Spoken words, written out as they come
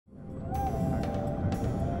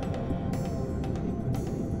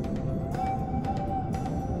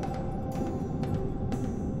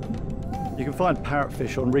You can find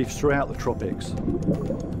parrotfish on reefs throughout the tropics.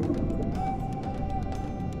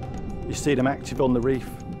 You see them active on the reef,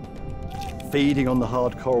 feeding on the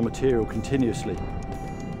hard coral material continuously.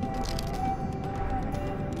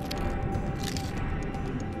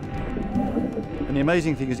 And the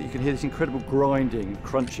amazing thing is that you can hear this incredible grinding and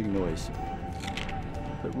crunching noise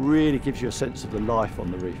that really gives you a sense of the life on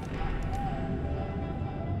the reef.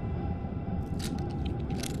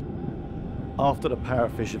 After the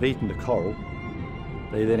parrotfish have eaten the coral,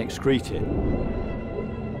 they then excrete it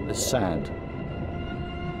as sand.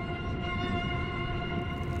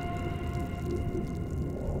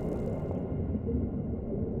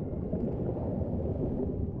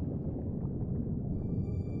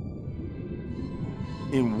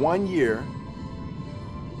 In 1 year,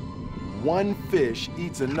 one fish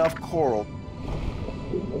eats enough coral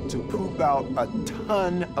to poop out a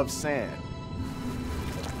ton of sand.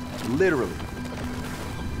 Literally.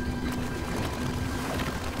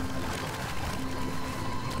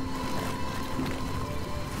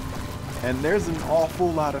 And there's an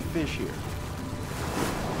awful lot of fish here.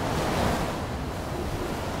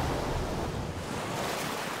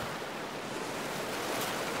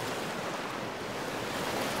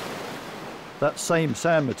 That same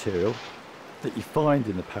sand material that you find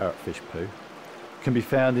in the parrotfish poo can be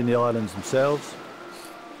found in the islands themselves.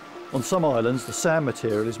 On some islands, the sand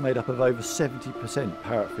material is made up of over 70%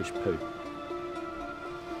 parrotfish poo.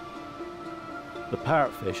 The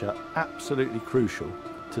parrotfish are absolutely crucial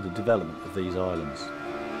to the development of these islands.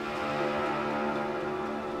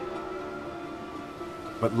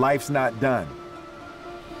 But life's not done.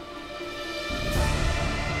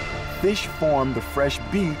 Fish form the fresh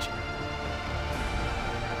beach,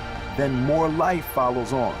 then more life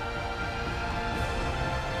follows on.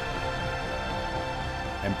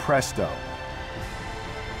 And presto,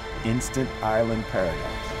 instant island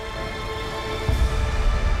paradise.